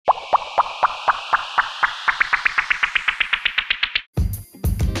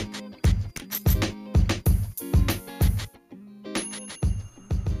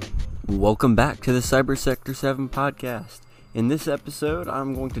Welcome back to the Cyber Sector 7 podcast. In this episode,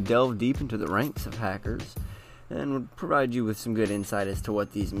 I'm going to delve deep into the ranks of hackers and provide you with some good insight as to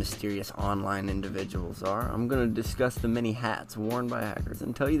what these mysterious online individuals are. I'm going to discuss the many hats worn by hackers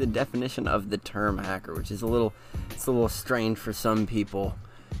and tell you the definition of the term hacker, which is a little strange for some people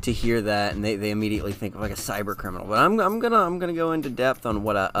to hear that, and they immediately think of like a cyber criminal. But I'm gonna go into depth on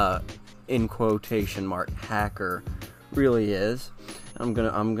what a in quotation mark hacker really is. I'm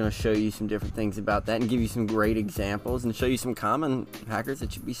gonna show you some different things about that and give you some great examples and show you some common hackers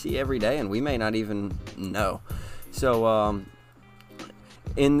that we see every day and we may not even know. So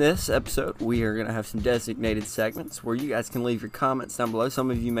in this episode, we are gonna have some designated segments where you guys can leave your comments down below. Some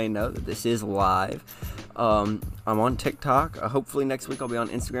of you may know that this is live. I'm on TikTok. Hopefully next week I'll be on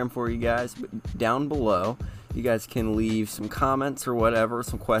Instagram for you guys. But down below, you guys can leave some comments or whatever,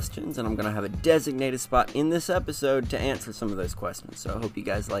 some questions, and I'm going to have a designated spot in this episode to answer some of those questions. So I hope you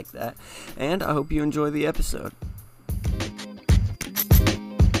guys like that, and I hope you enjoy the episode.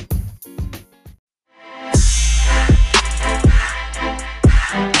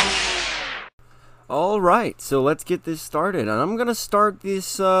 All right, so let's get this started, and I'm going to start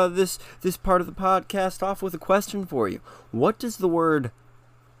this this part of the podcast off with a question for you. What does the word,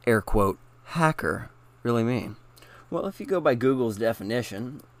 air quote, hacker really mean? Well, if you go by Google's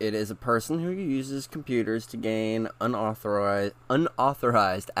definition, it is a person who uses computers to gain unauthorized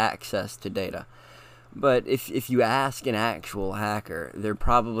access to data. But if you ask an actual hacker, they're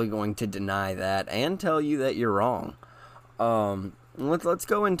probably going to deny that and tell you that you're wrong. Let's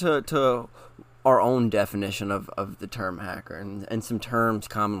go into our own definition of the term hacker and some terms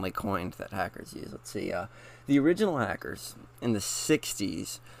commonly coined that hackers use. Let's see. The original hackers in the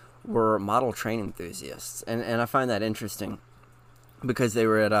 60s were model train enthusiasts, and I find that interesting because they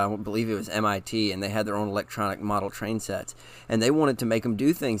were at, I believe it was MIT, and they had their own electronic model train sets, and they wanted to make them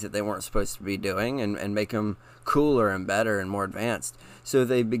do things that they weren't supposed to be doing and make them cooler and better and more advanced. So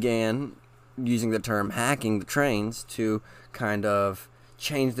they began using the term hacking the trains to kind of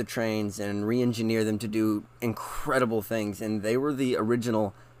change the trains and re-engineer them to do incredible things, and they were the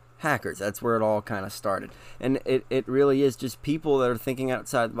original hackers. That's where it all kind of started, and it really is just people that are thinking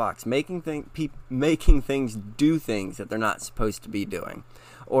outside the box, making things do things that they're not supposed to be doing,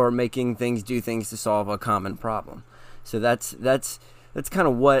 or making things do things to solve a common problem. So that's kind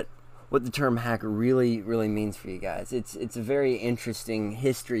of what the term hacker really means for you guys. It's a very interesting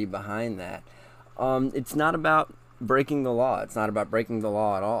history behind that. It's not about breaking the law. It's not about breaking the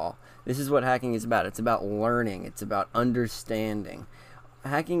law at all. This is what hacking is about. It's about learning. It's about understanding.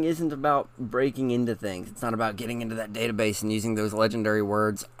 Hacking isn't about breaking into things. It's not about getting into that database and using those legendary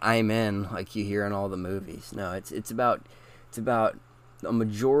words, "I'm in," like you hear in all the movies. No, it's about a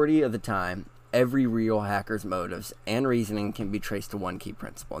majority of the time, every real hacker's motives and reasoning can be traced to one key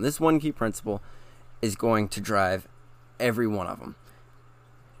principle. And this one key principle is going to drive every one of them.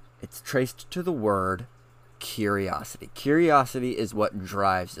 It's traced to the word curiosity. Curiosity is what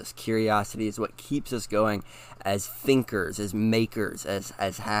drives us. Curiosity is what keeps us going as thinkers, as makers, as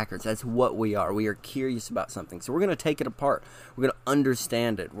hackers. That's what we are. We are curious about something. So we're going to take it apart. We're going to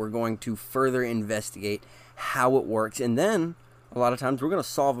understand it. We're going to further investigate how it works. And then, a lot of times, we're going to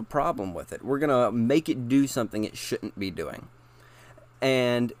solve a problem with it. We're going to make it do something it shouldn't be doing.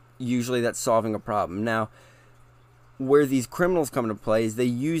 And usually that's solving a problem. Now, where these criminals come into play is they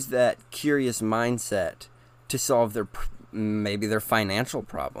use that curious mindset to solve maybe their financial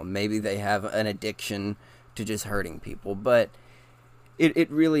problem. Maybe they have an addiction to just hurting people. But it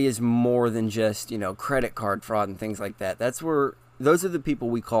really is more than just, credit card fraud and things like that. Those are the people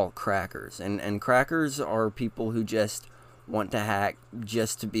we call crackers. And crackers are people who just want to hack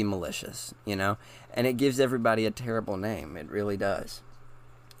just to be malicious, And it gives everybody a terrible name. It really does.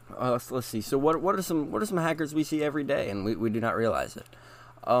 Let's see. So what are some hackers we see every day and we do not realize it?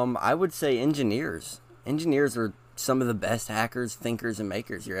 I would say engineers. Engineers are some of the best hackers, thinkers, and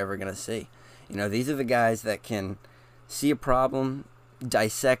makers you're ever going to see. These are the guys that can see a problem,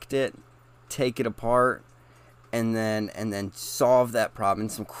 dissect it, take it apart, and then solve that problem in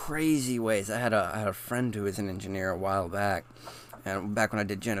some crazy ways. I had a friend who was an engineer a while back, and back when I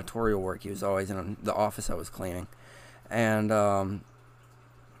did janitorial work, he was always in the office I was cleaning, and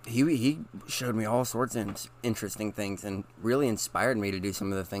he showed me all sorts of interesting things and really inspired me to do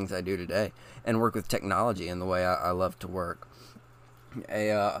some of the things I do today and work with technology in the way I love to work.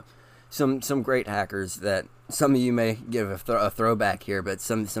 Some great hackers that some of you may give a throwback here, but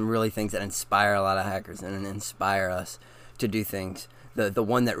some really things that inspire a lot of hackers and inspire us to do things the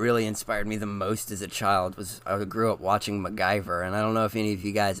one that really inspired me the most as a child was I grew up watching MacGyver, and I don't know if any of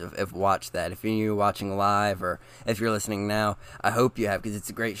you guys have watched that. If any of you are watching live or if you're listening now, I hope you have, because it's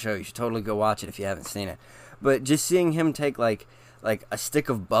a great show. You should totally go watch it if you haven't seen it. But just seeing him take like a stick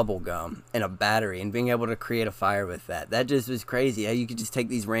of bubble gum and a battery and being able to create a fire with that just was crazy. How you could just take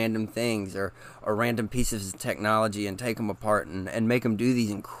these random things or random pieces of technology and take them apart and make them do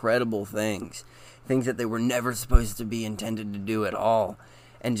these incredible things that they were never supposed to be intended to do at all.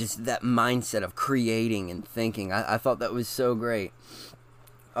 And just that mindset of creating and thinking, I thought that was so great.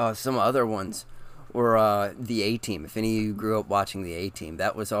 Some other ones were the A-Team. If any of you grew up watching the A-Team,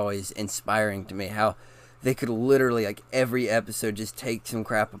 that was always inspiring to me, how they could literally, like, every episode just take some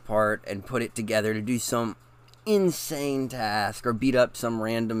crap apart and put it together to do some insane task or beat up some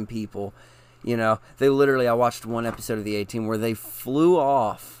random people. You know, they literally, I watched one episode of the A-Team where they flew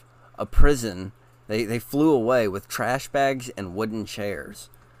off a prison. They flew away with trash bags and wooden chairs.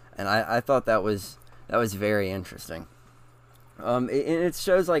 And I thought that was very interesting. It's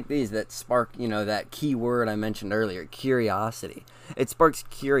shows like these that spark, that key word I mentioned earlier, curiosity. It sparks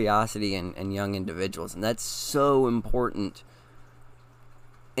curiosity in young individuals, and that's so important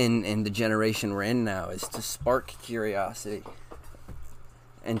in the generation we're in now, is to spark curiosity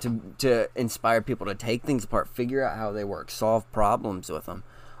and to inspire people to take things apart, figure out how they work, solve problems with them.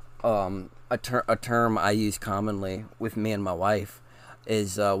 A term I use commonly with me and my wife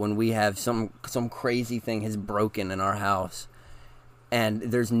is when we have some crazy thing has broken in our house, and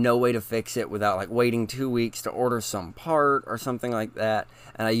there's no way to fix it without like waiting 2 weeks to order some part or something like that.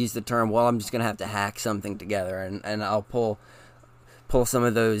 And I use the term, well, I'm just gonna have to hack something together, and I'll pull some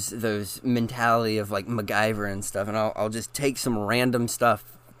of those mentality of like MacGyver and stuff, and I'll just take some random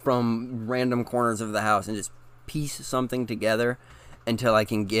stuff from random corners of the house and just piece something together until I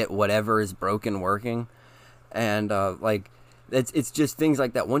can get whatever is broken working. And it's just things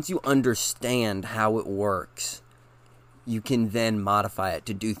like that. Once you understand how it works, you can then modify it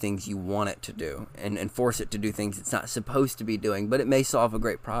to do things you want it to do, and force it to do things it's not supposed to be doing, but it may solve a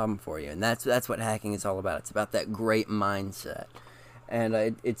great problem for you. And that's what hacking is all about. It's about that great mindset.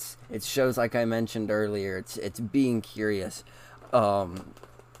 And it's shows like I mentioned earlier. It's being curious.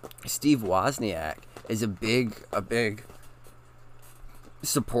 Steve Wozniak is a big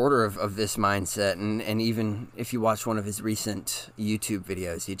supporter of this mindset, and even if you watch one of his recent YouTube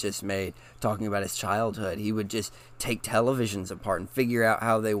videos he just made talking about his childhood, he would just take televisions apart and figure out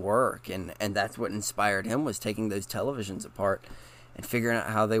how they work, and that's what inspired him, was taking those televisions apart and figuring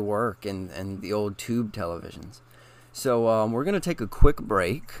out how they work, and the old tube televisions. So we're going to take a quick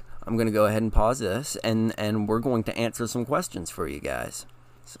break. I'm going to go ahead and pause this, and we're going to answer some questions for you guys.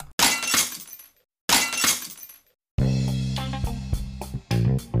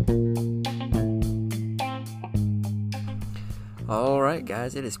 Alright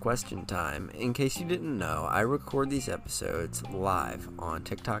guys, it is question time. In case you didn't know, I record these episodes live on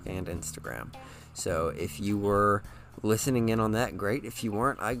TikTok and Instagram. So if you were listening in on that, great. If you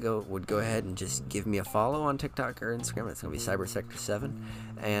weren't, would go ahead and just give me a follow on TikTok or Instagram. It's going to be CyberSector7.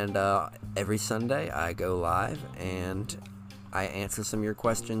 And every Sunday I go live and I answer some of your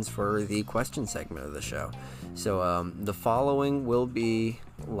questions for the question segment of the show. So the following will be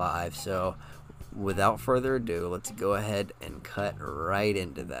live. So without further ado, let's go ahead and cut right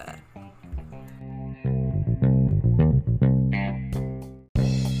into that.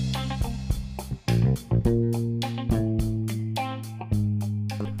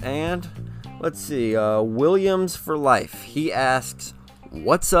 And let's see, Williams for Life. He asks,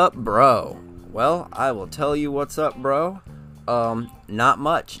 "What's up, bro?" Well, I will tell you what's up, bro. Not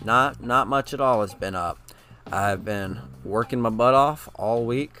much. Not much at all has been up. I've been working my butt off all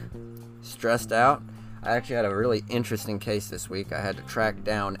week, stressed out. I actually had a really interesting case this week. I had to track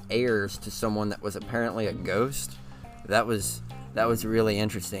down heirs to someone that was apparently a ghost. That was really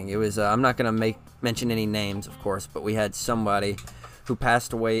interesting. It was I'm not going to mention any names, of course, but we had somebody who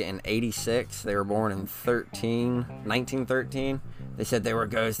passed away in 86. They were born in 1913. They said they were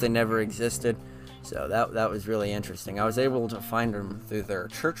ghosts. They never existed. So that was really interesting. I was able to find them through their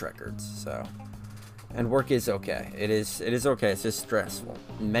church records. So, and work is okay. It is okay. It's just stressful.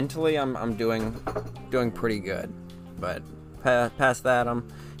 Mentally, I'm doing pretty good, but past that,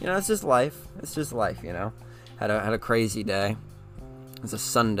 it's just life. It's just life, Had a crazy day. It's a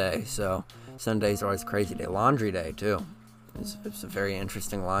Sunday, so Sundays are always crazy day. Laundry day too. It's a very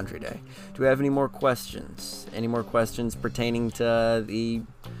interesting laundry day. Do we have any more questions? Any more questions pertaining to the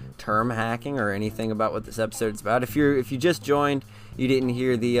term hacking or anything about what this episode's about. If you just joined, you didn't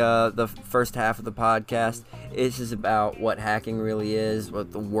hear the first half of the podcast. This is about what hacking really is,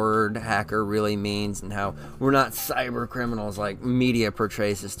 what the word hacker really means, and how we're not cyber criminals like media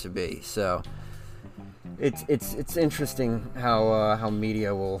portrays us to be. So it's interesting how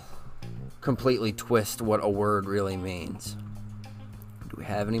media will completely twist what a word really means. Do we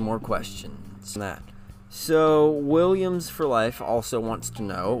have any more questions on that? So, Williams for Life also wants to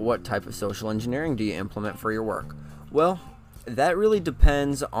know, what type of social engineering do you implement for your work? Well, that really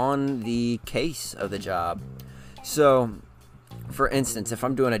depends on the case of the job. So, for instance, if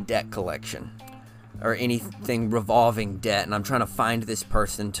I'm doing a debt collection or anything revolving debt and I'm trying to find this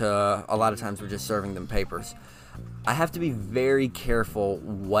person a lot of times we're just serving them papers, I have to be very careful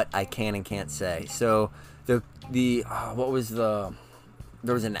what I can and can't say. So,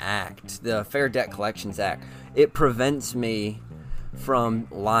 there was an act, the Fair Debt Collections Act. It prevents me from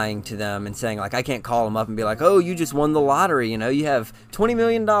lying to them and saying, like, I can't call them up and be like, oh, you just won the lottery, you have $20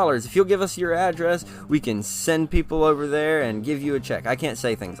 million. If you'll give us your address, we can send people over there and give you a check. I can't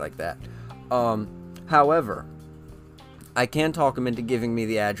say things like that. However, I can talk them into giving me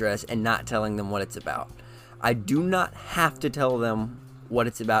the address and not telling them what it's about. I do not have to tell them what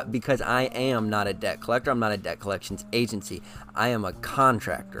it's about because I am not a debt collector. I'm not a debt collections agency. I am a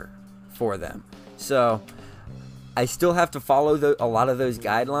contractor for them. So I still have to follow a lot of those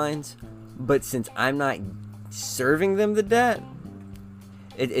guidelines, but since I'm not serving them the debt,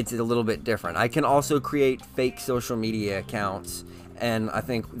 it's a little bit different. I can also create fake social media accounts, and I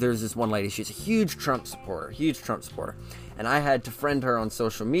think there's this one lady, she's a huge Trump supporter, and I had to friend her on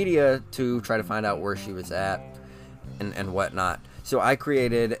social media to try to find out where she was at and whatnot. So I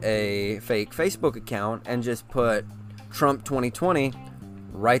created a fake Facebook account and just put Trump 2020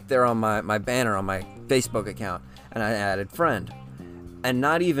 right there on my banner on my Facebook account, and I added friend. And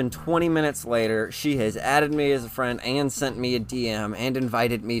not even 20 minutes later, she has added me as a friend and sent me a DM and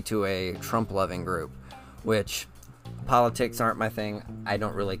invited me to a Trump-loving group, which politics aren't my thing. I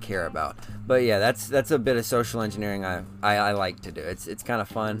don't really care about. But yeah, that's a bit of social engineering I like to do. It's kind of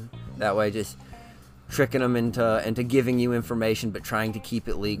fun that way, just tricking them into giving you information but trying to keep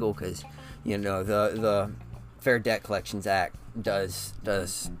it legal, because the Fair Debt Collections Act does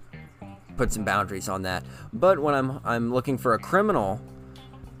put some boundaries on that. But when I'm looking for a criminal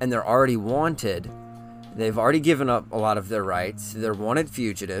and they're already wanted, they've already given up a lot of their rights, they're wanted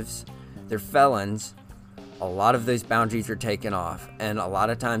fugitives, they're felons, a lot of those boundaries are taken off. And a lot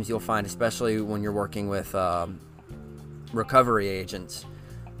of times you'll find, especially when you're working with recovery agents,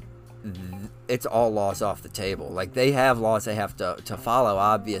 it's all laws off the table. Like, they have laws they have to follow,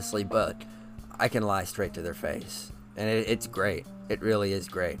 obviously, but I can lie straight to their face, and it's great. It really is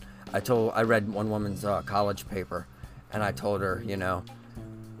great. I read one woman's college paper, and I told her,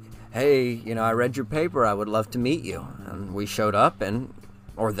 hey, I read your paper, I would love to meet you. And we showed up,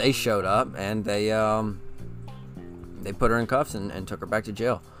 or they showed up, and they put her in cuffs and took her back to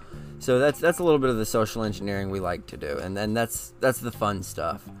jail. So that's a little bit of the social engineering we like to do, and then that's the fun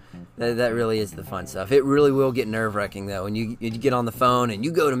stuff. That really is the fun stuff. It really will get nerve-wracking, though. When you get on the phone and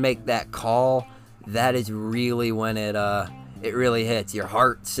you go to make that call, that is really when it really hits. Your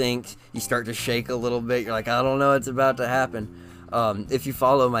heart sinks. You start to shake a little bit. You're like, I don't know what's about to happen. If you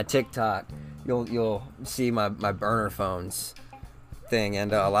follow my TikTok, you'll see my burner phones thing,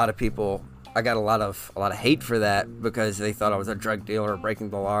 and a lot of people, I got a lot of hate for that because they thought I was a drug dealer or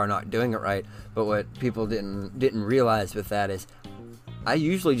breaking the law or not doing it right. But what people didn't realize with that is I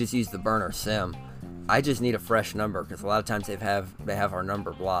usually just use the burner SIM. I just need a fresh number because a lot of times they have our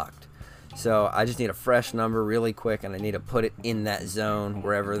number blocked. So I just need a fresh number really quick, and I need to put it in that zone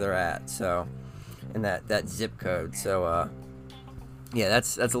wherever they're at. So in that zip code. So yeah,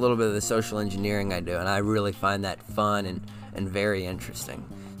 that's a little bit of the social engineering I do, and I really find that fun and very interesting.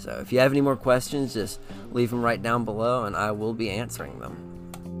 So if you have any more questions, just leave them right down below, and I will be answering them.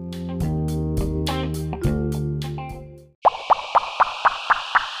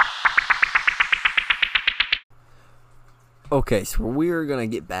 Okay, so we're going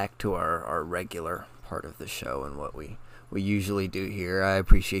to get back to our regular part of the show and what we usually do here. I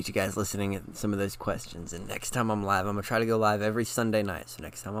appreciate you guys listening to some of those questions. And next time I'm live, I'm going to try to go live every Sunday night. So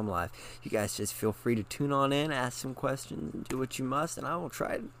next time I'm live, you guys just feel free to tune on in, ask some questions, and do what you must. And I will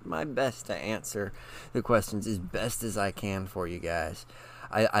try my best to answer the questions as best as I can for you guys.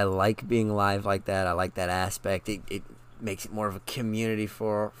 I like being live like that. I like that aspect. It makes it more of a community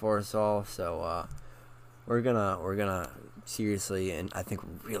for us all. So we're gonna seriously, and I think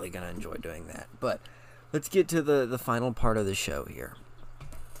we're really gonna enjoy doing that. But let's get to the final part of the show here.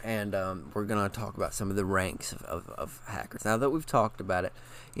 And we're going to talk about some of the ranks of hackers. Now that we've talked about it,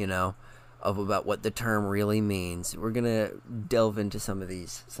 about what the term really means, we're going to delve into some of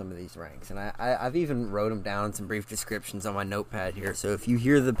these ranks. And I've even wrote them down in some brief descriptions on my notepad here. So if you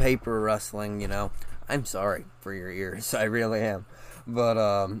hear the paper rustling, I'm sorry for your ears. I really am. But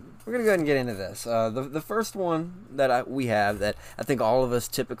we're going to go ahead and get into this. The first one that we have that I think all of us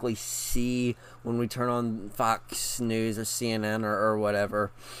typically see when we turn on Fox News or CNN or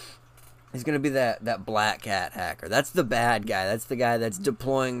whatever is going to be that Black Hat hacker. That's the bad guy. That's the guy that's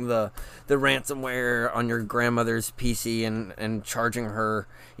deploying the ransomware on your grandmother's PC and charging her,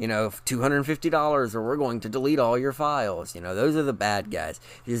 $250 or we're going to delete all your files. Those are the bad guys.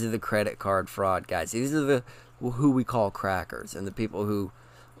 These are the credit card fraud guys. These are who we call crackers, and the people who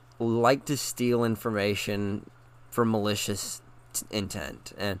like to steal information for malicious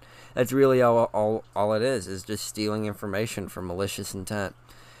intent. And that's really all it is just stealing information for malicious intent.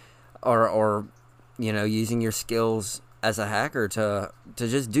 Or using your skills as a hacker to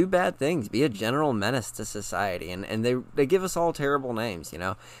just do bad things, be a general menace to society. And they give us all terrible names,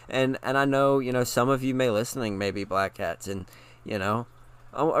 And I know, some of you may be Black Hats, and,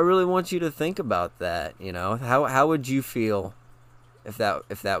 I really want you to think about that, How would you feel if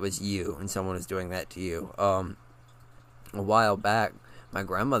that was you and someone was doing that to you? A while back, my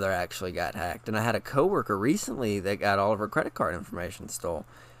grandmother actually got hacked, and I had a coworker recently that got all of her credit card information stolen.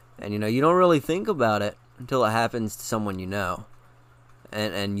 And, you don't really think about it until it happens to someone you know.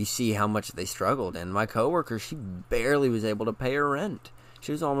 And you see how much they struggled. And my coworker, she barely was able to pay her rent.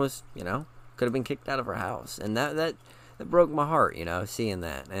 She was almost, could have been kicked out of her house. And that broke my heart, seeing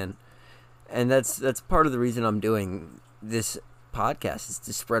that. And that's part of the reason I'm doing this podcast, is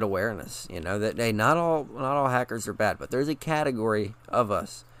to spread awareness, that, hey, not all hackers are bad, but there's a category of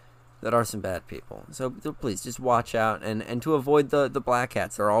us that are some bad people. So please just watch out, and to avoid the Black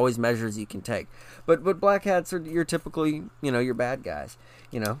Hats, there are always measures you can take. But Black Hats are your typically, your bad guys.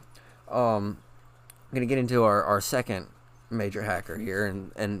 I'm gonna get into our second major hacker here,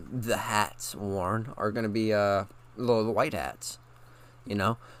 and the hats, Warren, are gonna be the white hats.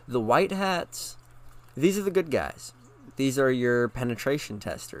 The white hats, these are the good guys. These are your penetration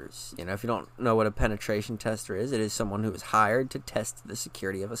testers. If you don't know what a penetration tester is, it is someone who is hired to test the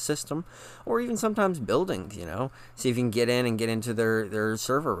security of a system, or even sometimes buildings, see if you can get in and get into their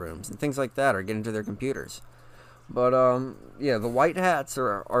server rooms and things like that, or get into their computers. But, the white hats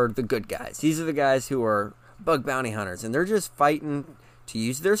are the good guys. These are the guys who are bug bounty hunters, and they're just fighting to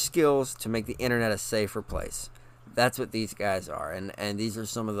use their skills to make the internet a safer place. That's what these guys are, and these are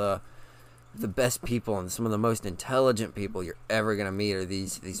some of the best people and some of the most intelligent people you're ever going to meet are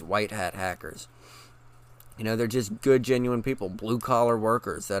these white hat hackers. They're just good, genuine people, blue-collar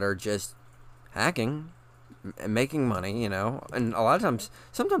workers that are just hacking and making money, and a lot of times,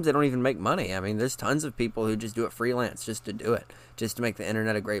 sometimes they don't even make money. I mean, there's tons of people who just do it freelance just to do it, just to make the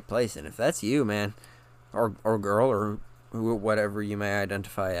internet a great place. And if that's you, man, or girl, or whatever you may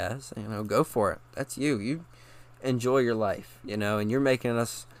identify as, go for it. That's you. You enjoy your life, and you're making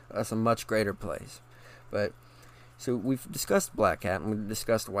us a much greater place. But so we've discussed Black Hat and we've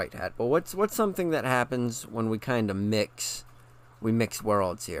discussed White Hat, but what's something that happens when we kind of mix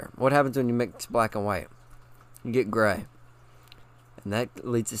worlds here? What happens when you mix black and white? You get gray, and that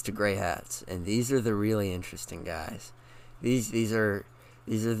leads us to gray hats. And these are the really interesting guys. These are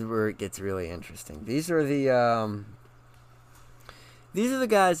where it gets really interesting. These are the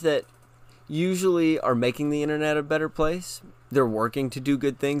guys that usually are making the internet a better place. They're working to do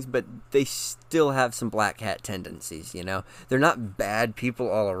good things, but they still have some black hat tendencies, They're not bad people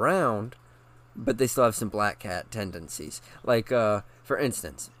all around, but they still have some black hat tendencies. Like, for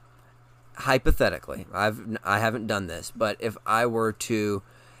instance, hypothetically, I haven't done this, but if I were to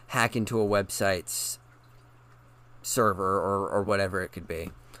hack into a website's server or whatever it could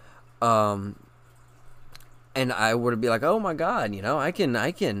be, and I were to be like, oh my God, I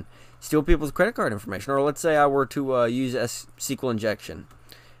can steal people's credit card information. Or let's say I were to use SQL injection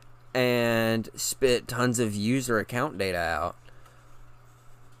and spit tons of user account data out.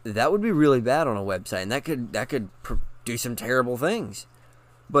 That would be really bad on a website, and that could do some terrible things.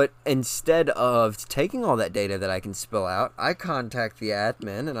 But instead of taking all that data that I can spill out, I contact the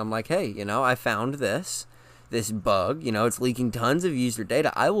admin and I'm like, hey, I found this bug. It's leaking tons of user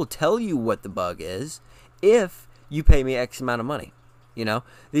data. I will tell you what the bug is if you pay me X amount of money.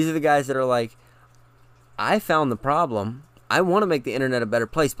 These are the guys that are like, I found the problem. I want to make the internet a better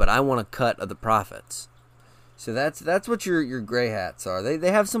place, but I want a cut of the profits. So that's what your gray hats are.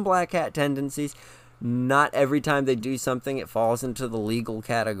 They have some black hat tendencies. Not every time they do something, it falls into the legal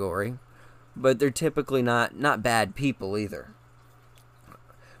category, but they're typically not bad people either.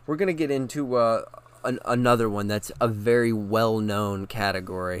 we're gonna get into another one that's a very well-known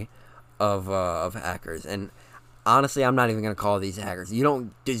category of hackers. And honestly, I'm not even gonna call these hackers. You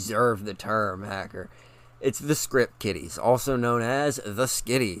don't deserve the term hacker. It's the script kiddies, also known as the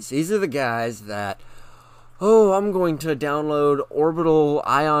skitties. These are the guys that, oh, I'm going to download Orbital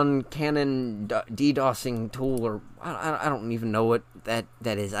Ion Cannon DDoSing tool, or I don't even know what that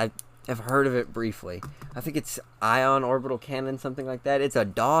is. I've heard of it briefly. I think it's Ion Orbital Cannon, something like that. It's a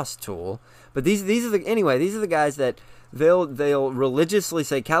DOS tool. But these are the guys that they'll religiously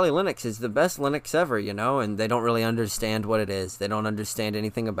say Kali Linux is the best Linux ever, and they don't really understand what it is. They don't understand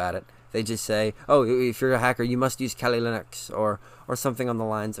anything about it. They just say, oh, if you're a hacker, you must use Kali Linux or something on the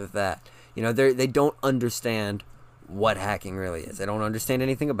lines of that. They don't understand what hacking really is. They don't understand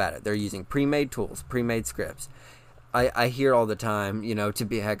anything about it. They're using pre-made tools, pre-made scripts. I hear all the time, to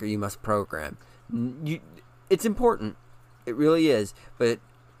be a hacker, you must program. It's important. It really is. But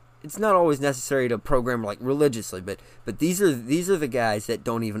it's not always necessary to program like religiously. But these are the guys that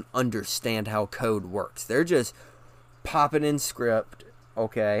don't even understand how code works. They're just popping in script,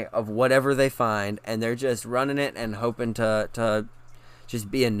 okay, of whatever they find, and they're just running it and hoping to just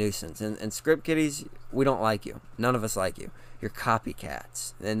be a nuisance. And script kiddies, we don't like you. None of us like you. You're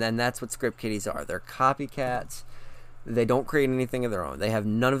copycats. And then that's what script kiddies are. They're copycats. They don't create anything of their own. They have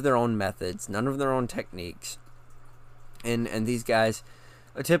none of their own methods, none of their own techniques. And these guys,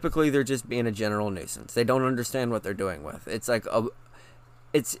 typically they're just being a general nuisance. They don't understand what they're doing with. It's like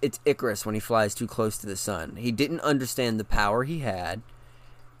it's Icarus when he flies too close to the sun. He didn't understand the power he had,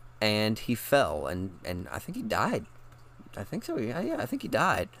 and he fell, and I think he died. I think so. Yeah, I think he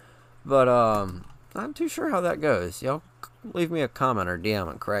died. But I'm not too sure how that goes. Y'all leave me a comment or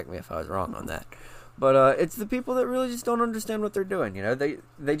DM and correct me if I was wrong on that. But it's the people that really just don't understand what they're doing.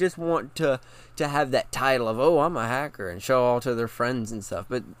 They just want to have that title of, oh, I'm a hacker, and show all to their friends and stuff.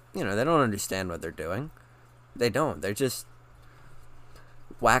 But they don't understand what they're doing. They don't. They're just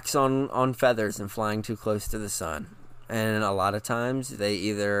wax on feathers and flying too close to the sun. And a lot of times they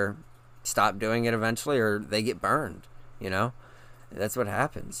either stop doing it eventually or they get burned. That's what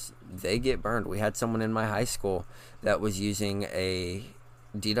happens. They get burned. We had someone in my high school that was using a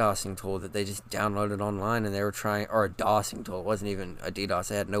DDoSing tool that they just downloaded online, and they were trying, or a DOSing tool. It wasn't even a DDoS.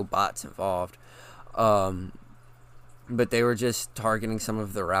 They had no bots involved. But they were just targeting some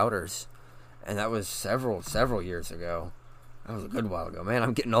of the routers, and that was several years ago. That was a good while ago. Man,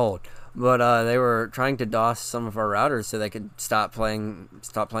 I'm getting old. But they were trying to DOS some of our routers so they could stop playing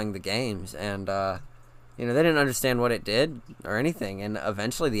the games, and they didn't understand what it did or anything. And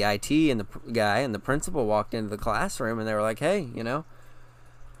eventually the IT and the guy and the principal walked into the classroom, and they were like, hey,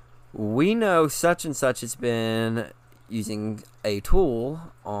 we know such and such has been using a tool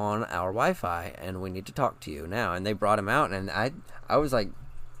on our Wi-Fi, and we need to talk to you now. And they brought him out, and I was like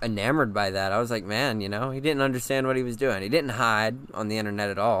enamored by that. I was like, man, he didn't understand what he was doing. He didn't hide on the internet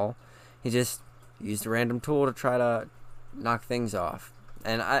at all. He just used a random tool to try to knock things off.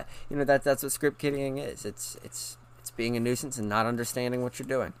 And that's what script kidding is. It's being a nuisance and not understanding what you're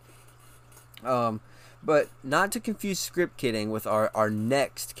doing. But not to confuse script kidding with our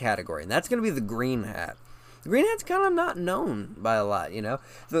next category, and that's going to be the green hat. The green hat's kind of not known by a lot,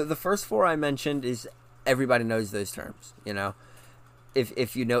 The first four I mentioned is everybody knows those terms,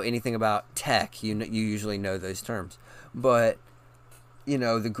 If you know anything about tech, you usually know those terms. But,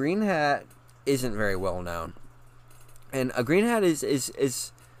 the green hat isn't very well known. And a green hat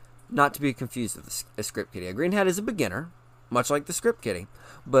is not to be confused with a script kiddie. A green hat is a beginner, much like the script kiddie.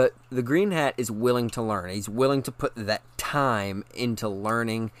 But the green hat is willing to learn. He's willing to put that time into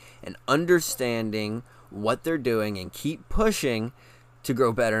learning and understanding what they're doing and keep pushing to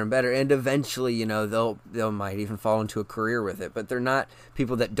grow better and better. And eventually, they'll might even fall into a career with it. But they're not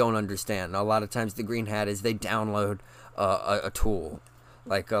people that don't understand. A lot of times the green hat is they download a tool.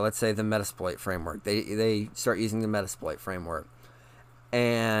 Like, let's say the Metasploit framework. They start using the Metasploit framework.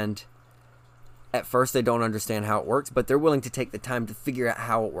 And at first they don't understand how it works, but they're willing to take the time to figure out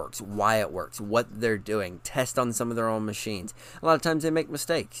how it works, why it works, what they're doing, test on some of their own machines. A lot of times they make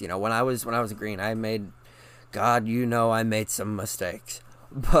mistakes. When I was green, I made some mistakes.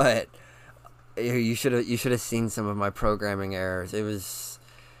 But you should have seen some of my programming errors. It was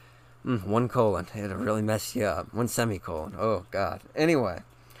one colon. It'll really mess you up. One semicolon. Oh God. Anyway,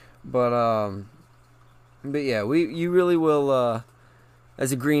 but yeah, you really will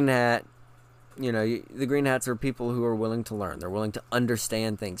as a green hat. The green hats are people who are willing to learn. They're willing to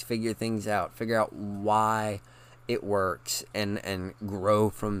understand things, figure things out, figure out why it works, and grow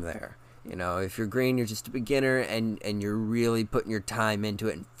from there. You know, if you're green, you're just a beginner, and you're really putting your time into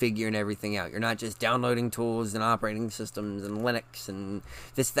it and figuring everything out. You're not just downloading tools and operating systems and Linux and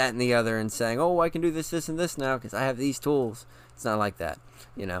this, that, and the other and saying, oh, I can do this, this, and this now because I have these tools. It's not like that,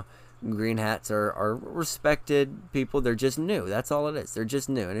 you know. Green hats are respected people. They're just new. That's all it is. They're just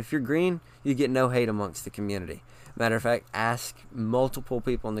new. And if you're green, you get no hate amongst the community. Matter of fact, ask multiple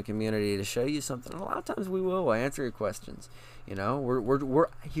people in the community to show you something. A lot of times we will answer your questions. You know, we're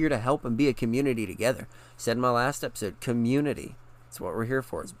here to help and be a community together. Said in my last episode, community. That's what we're here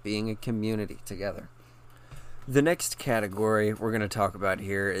for, is being a community together. The next category we're going to talk about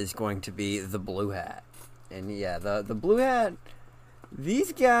here is going to be the blue hat. And yeah, the blue hat,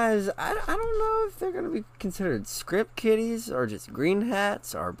 these guys, I don't know if they're going to be considered script kiddies or just green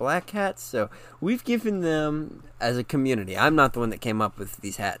hats or black hats. So we've given them, as a community, I'm not the one that came up with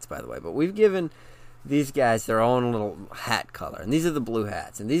these hats, by the way, but we've given these guys their own little hat color. And these are the blue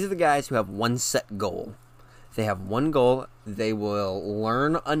hats. And these are the guys who have one set goal. They have one goal. They will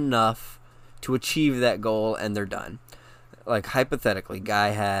learn enough to achieve that goal, and they're done. Like, hypothetically, guy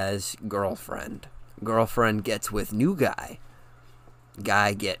has girlfriend. Girlfriend gets with new guy.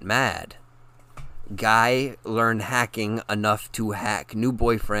 Guy get mad. Guy learn hacking enough to hack new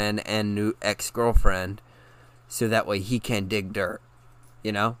boyfriend and new ex-girlfriend, so that way he can dig dirt.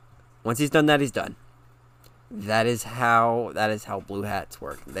 You know? Once he's done that, he's done. That is how blue hats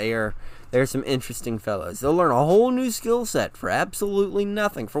work. They're some interesting fellows. They'll learn a whole new skill set for absolutely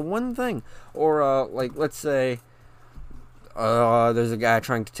nothing, for one thing. Or like, let's say there's a guy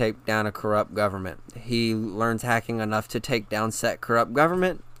trying to take down a corrupt government. He learns hacking enough to take down said corrupt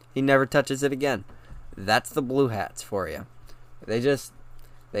government. He never touches it again. That's the blue hats for you.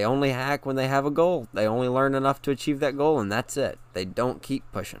 They only hack when they have a goal. They only learn enough to achieve that goal, and that's it. They don't keep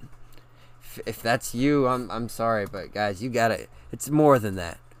pushing. If that's you, I'm sorry, but guys, you gotta. It's more than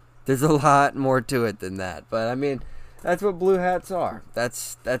that. There's a lot more to it than that. But I mean, that's what blue hats are.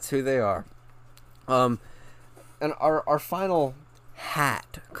 That's who they are. And our final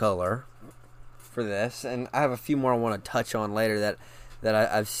hat color for this, and I have a few more I want to touch on later that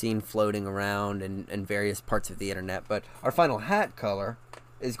I've seen floating around in various parts of the internet. But our final hat color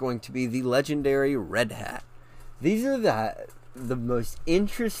is going to be the legendary red hat. These are the most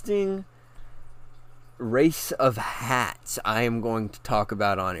interesting race of hats I am going to talk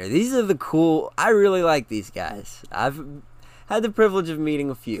about on here. These are the cool. I really like these guys. I've had the privilege of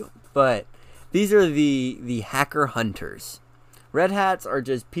meeting a few, but these are the hacker hunters. Red hats are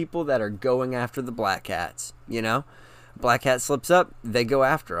just people that are going after the black hats, you know? Black hat slips up, they go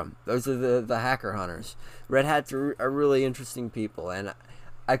after them. Those are the hacker hunters. Red hats are really interesting people, and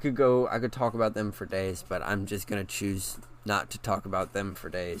I could talk about them for days, but I'm just going to choose not to talk about them for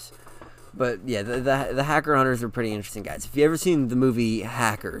days. But yeah, the hacker hunters are pretty interesting guys. If you ever seen the movie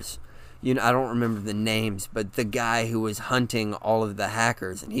Hackers, you know, I don't remember the names, but the guy who was hunting all of the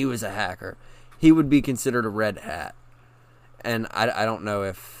hackers, and he was a hacker, he would be considered a red hat. And I don't know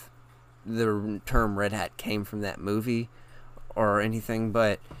if the term red hat came from that movie or anything,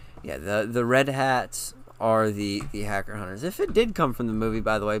 but yeah, the red hats are the hacker hunters. If it did come from the movie,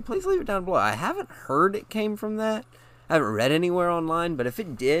 by the way, please leave it down below. I haven't heard it came from that. I haven't read anywhere online, but if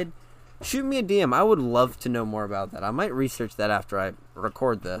it did, shoot me a DM. I would love to know more about that. I might research that after I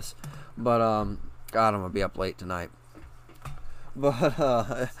record this. But God, I'm gonna be up late tonight.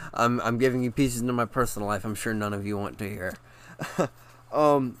 But I'm giving you pieces into my personal life I'm sure none of you want to hear.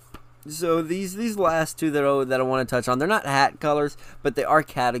 So these last two that I want to touch on, they're not hat colors, but they are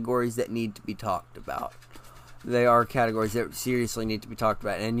categories that need to be talked about. They are categories that seriously need to be talked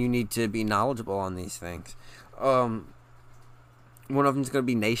about, and you need to be knowledgeable on these things. One of them is going to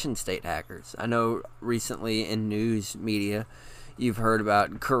be nation-state hackers. I know recently in news media, you've heard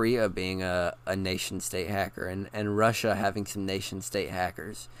about Korea being a nation-state hacker and Russia having some nation-state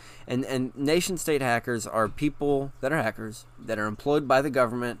hackers. And nation-state hackers are people that are hackers that are employed by the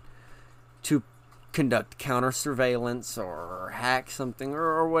government to conduct counter-surveillance or hack something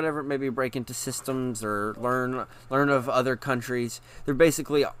or whatever it may be, break into systems or learn of other countries. They're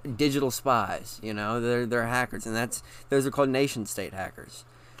basically digital spies, you know. They're hackers, and those are called nation-state hackers.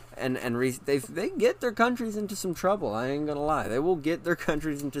 And they get their countries into some trouble. I ain't gonna lie, they will get their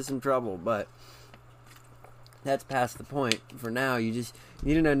countries into some trouble, but that's past the point. For now, you just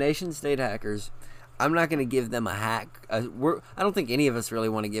need to know nation-state hackers. I'm not going to give them a hat. I don't think any of us really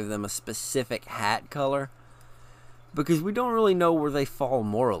want to give them a specific hat color because we don't really know where they fall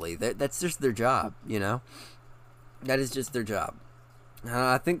morally. That's just their job, you know? That is just their job.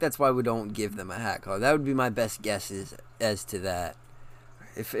 I think that's why we don't give them a hat color. That would be my best guess as to that.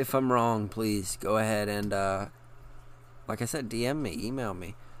 If I'm wrong, please go ahead and, like I said, DM me, email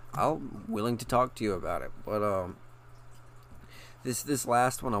me. I'm willing to talk to you about it. But this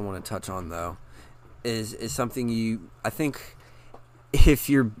last one I want to touch on though is something I think if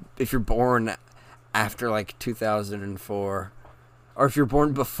you're born after like 2004, or if you're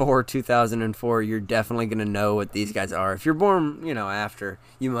born before 2004, you're definitely gonna know what these guys are. If you're born, after,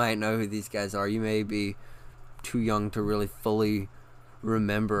 you might know who these guys are. You may be too young to really fully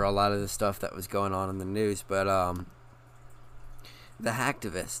remember a lot of the stuff that was going on in the news, but the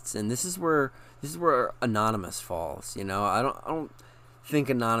hacktivists, and this is where Anonymous falls. I don't think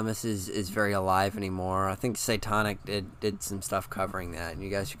Anonymous is very alive anymore. I think Satanic did some stuff covering that, and you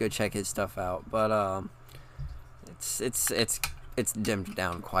guys should go check his stuff out. But it's dimmed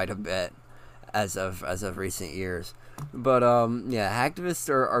down quite a bit as of recent years. But hacktivists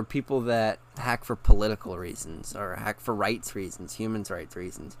are people that hack for political reasons, or hack for rights reasons, human rights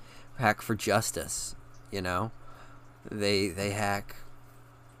reasons, hack for justice. They hack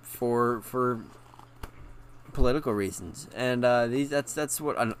for political reasons, and that's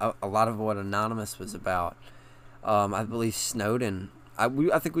what a lot of what Anonymous was about. I believe Snowden. I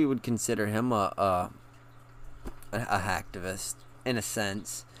think we would consider him a hacktivist in a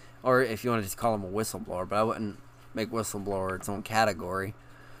sense, or if you want to just call him a whistleblower. But I wouldn't make whistleblower its own category.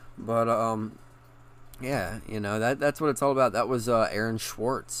 But that's what it's all about. That was Aaron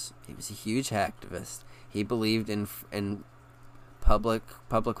Swartz. He was a huge hacktivist. He believed in public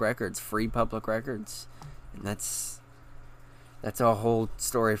records, free public records, and that's a whole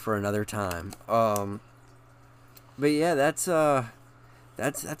story for another time. But yeah, that's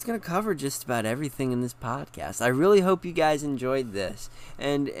gonna cover just about everything in this podcast. I really hope you guys enjoyed this,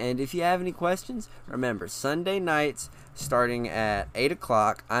 and if you have any questions, remember, Sunday nights starting at 8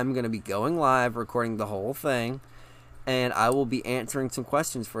 o'clock, I'm gonna be going live, recording the whole thing, and I will be answering some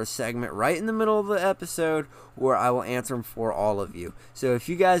questions for a segment right in the middle of the episode where I will answer them for all of you. So if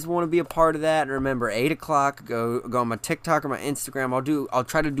you guys want to be a part of that, remember, 8 o'clock, go on my TikTok or my Instagram. I'll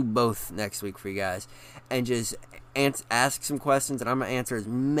try to do both next week for you guys, and just ask some questions, and I'm going to answer as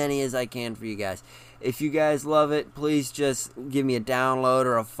many as I can for you guys. If you guys love it, please just give me a download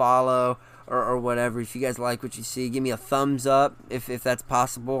or a follow or whatever. If you guys like what you see, give me a thumbs up if that's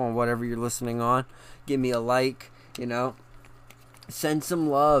possible on whatever you're listening on. Give me a like. Send some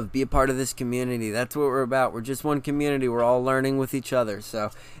love, be a part of this community. That's what we're about. We're just one community. We're all learning with each other.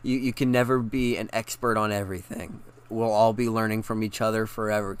 So you can never be an expert on everything. We'll all be learning from each other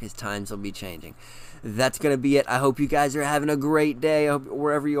forever, because times will be changing. That's going to be it. I hope you guys are having a great day. I hope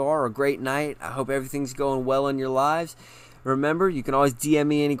wherever you are, a great night. I hope everything's going well in your lives. Remember, you can always DM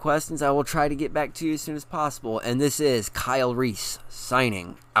me any questions. I will try to get back to you as soon as possible. And this is Kyle Reese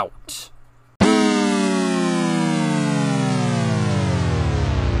signing out.